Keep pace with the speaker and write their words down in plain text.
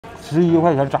11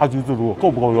块钱炸鸡自助够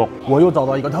不够用？我又找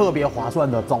到一个特别划算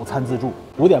的早餐自助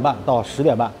，5点半到10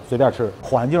点半随便吃，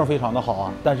环境非常的好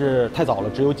啊，但是太早了，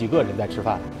只有几个人在吃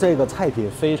饭。这个菜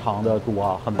品非常的多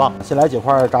啊，很棒。先来几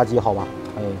块炸鸡，好吧？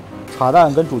哎，茶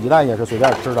蛋跟煮鸡蛋也是随便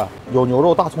吃的，有牛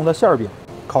肉大葱的馅饼、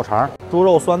烤肠、猪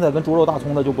肉酸菜跟猪肉大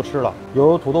葱的就不吃了，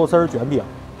有土豆丝卷饼、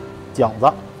饺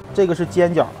子，这个是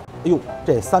煎饺。哎呦，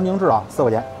这三明治啊，4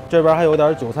块钱。这边还有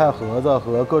点韭菜盒子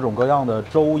和各种各样的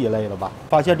粥一类的吧。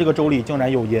发现这个粥里竟然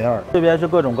有银耳。这边是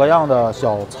各种各样的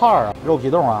小菜啊，肉皮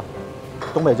冻啊，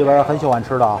东北这边很喜欢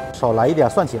吃的啊。少来一点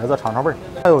蒜茄子，尝尝味儿。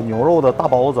还有牛肉的大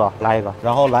包子，来一个，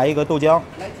然后来一个豆浆，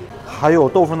还有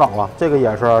豆腐脑啊，这个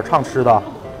也是常吃的，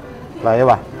来一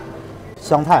碗。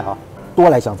香菜啊，多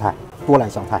来香菜，多来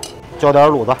香菜，浇点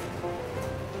卤子。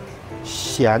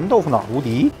咸豆腐脑无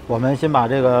敌。我们先把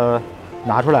这个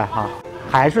拿出来哈。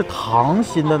还是溏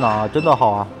心的呢，真的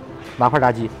好啊！拿块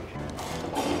炸鸡，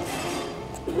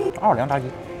奥尔良炸鸡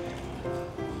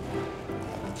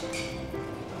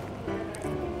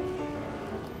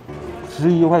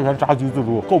，11块钱炸鸡自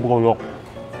助够不够用？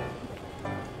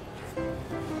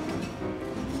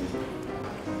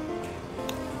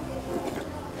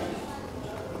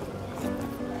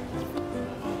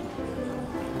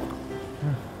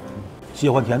喜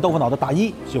欢甜豆腐脑的打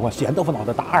1，喜欢咸豆腐脑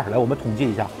的打2。来，我们统计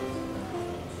一下。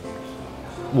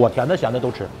我甜的咸的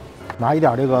都吃，拿一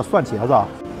点这个蒜茄子，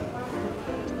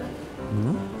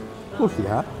不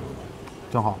咸，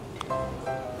挺好。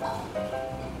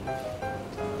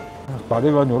把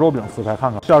这个牛肉饼撕开看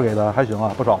看，馅儿给的还行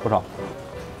啊，不少不少。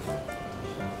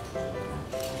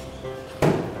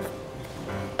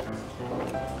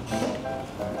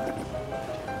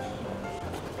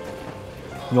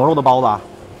牛肉的包子啊，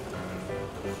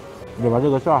里边这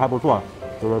个馅儿还不错，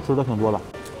就是吃的挺多的。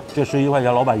这11块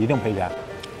钱，老板一定赔钱。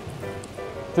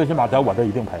最起码在我这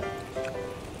一定赔。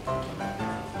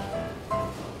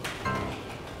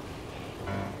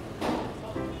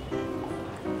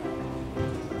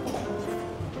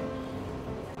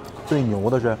最牛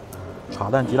的是茶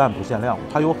蛋鸡蛋不限量，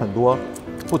它有很多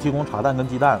不提供茶蛋跟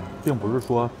鸡蛋，并不是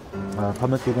说他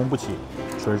们提供不起，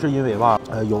纯是因为吧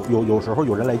有时候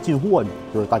有人来进货，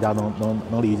就是大家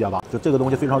能理解吧？就这个东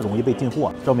西非常容易被进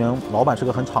货，证明老板是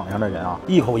个很敞亮的人啊！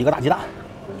一口一个大鸡蛋，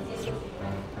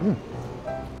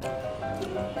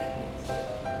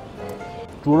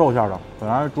猪肉馅的，本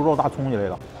来是猪肉大葱一类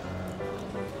的，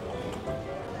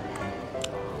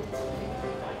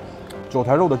韭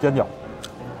菜肉的煎饺。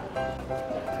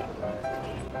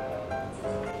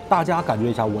大家感觉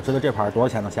一下，我吃的这盘多少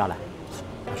钱能下来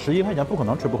？11块钱不可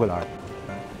能吃不回来。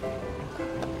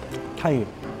太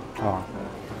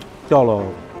叫了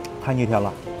太逆天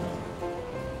了。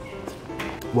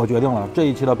我决定了，这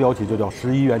一期的标题就叫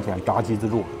11元钱炸鸡自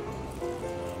助，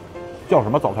叫什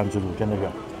么早餐自助，真的是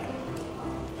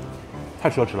太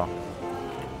奢侈了。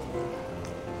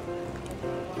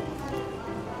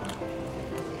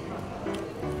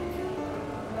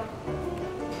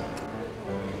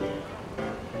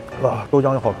哇，豆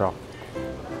浆也好吃啊！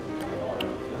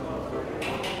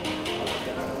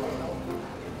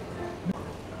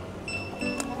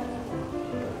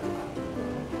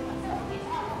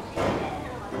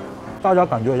大家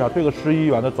感觉一下，这个11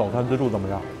元的早餐自助怎么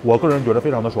样？我个人觉得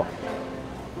非常的爽。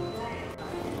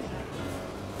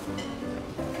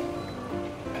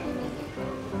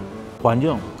环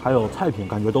境还有菜品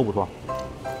感觉都不错。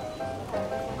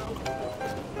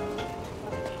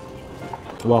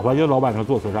我怀疑老板是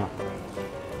做慈善。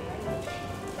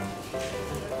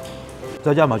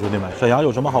再见吧，兄弟们！沈阳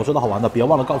有什么好吃的好玩的，别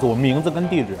忘了告诉我名字跟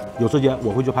地址，有时间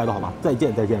我会去拍的，好吧？再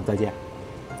见，再见，再见。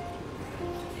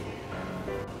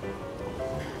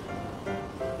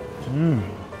嗯。